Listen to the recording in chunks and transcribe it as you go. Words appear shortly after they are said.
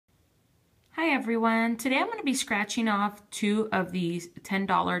everyone. Today I'm going to be scratching off two of these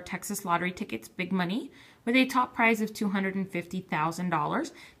 $10 Texas lottery tickets, big money, with a top prize of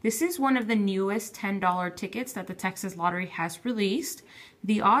 $250,000. This is one of the newest $10 tickets that the Texas Lottery has released.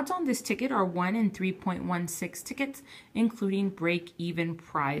 The odds on this ticket are 1 in 3.16 tickets, including break-even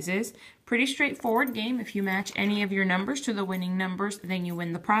prizes. Pretty straightforward game. If you match any of your numbers to the winning numbers, then you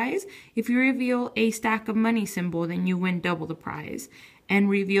win the prize. If you reveal a stack of money symbol, then you win double the prize. And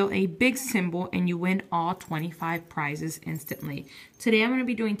reveal a big symbol and you win all 25 prizes instantly. Today I'm going to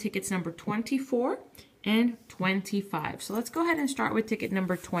be doing tickets number 24 and 25. So let's go ahead and start with ticket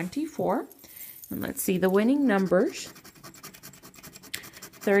number 24. And let's see the winning numbers.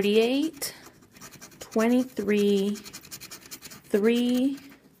 38, 23, 3,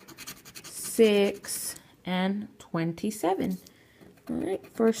 6, and 27. All right,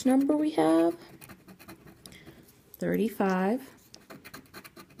 first number we have 35,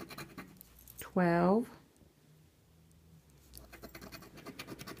 12,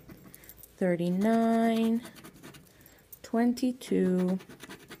 39, 22,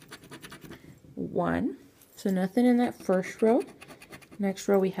 1. So nothing in that first row. Next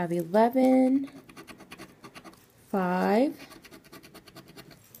row we have 11, 5,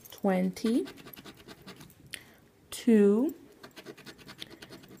 20, 2,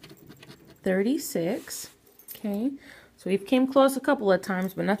 36. Okay, so we've came close a couple of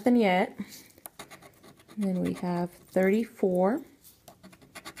times, but nothing yet. And then we have 34,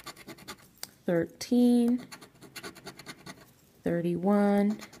 13,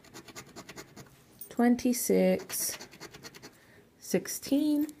 31, 26,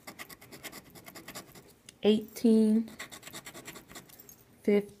 16, 18,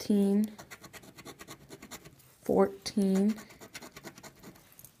 15, 14,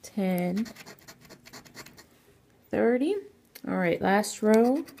 10, 30. All right, last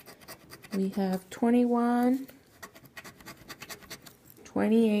row. We have 21,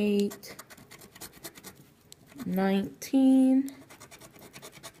 28, 19,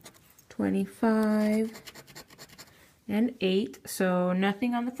 25, and 8. So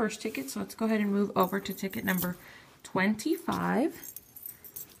nothing on the first ticket. So let's go ahead and move over to ticket number 25.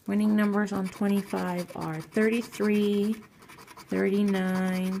 Winning numbers on 25 are 33,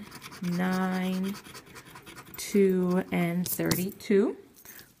 39, 9, 2, and 32.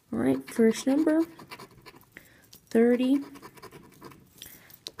 All right, first number, 30,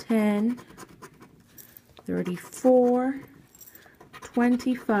 10, 34,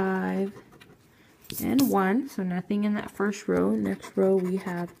 25, and 1. So nothing in that first row. Next row we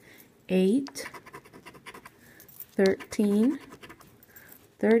have 8, 13,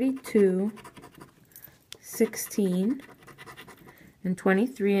 32, 16, and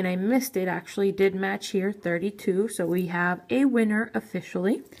 23. And I missed it. Actually did match here, 32. So we have a winner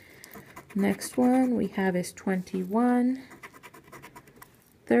officially. Next one we have is 21,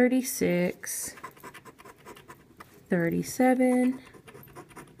 36, 37,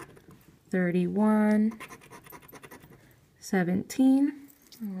 31, 17.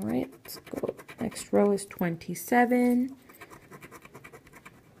 All right, let's go. Next row is 27.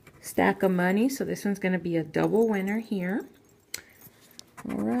 Stack of money, so this one's going to be a double winner here.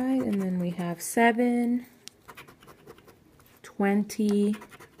 All right, and then we have 7, 20,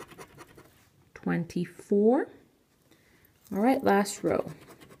 24. All right, last row.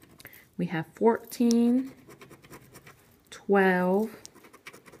 We have 14, 12,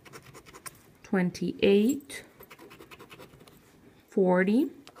 28, 40,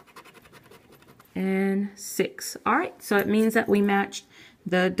 and 6. All right, so it means that we matched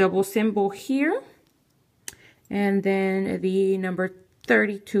the double symbol here, and then the number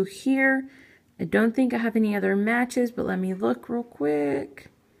 32 here. I don't think I have any other matches, but let me look real quick.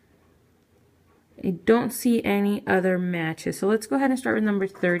 I don't see any other matches. So let's go ahead and start with number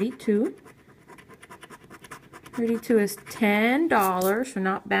 32. 32 is $10, so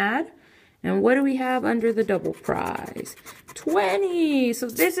not bad. And what do we have under the double prize? 20. So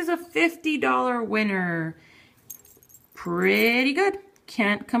this is a $50 winner. Pretty good.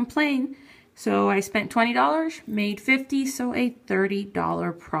 Can't complain. So I spent $20, made $50, so a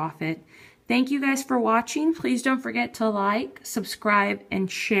 $30 profit. Thank you guys for watching. Please don't forget to like, subscribe, and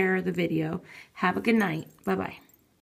share the video. Have a good night. Bye-bye.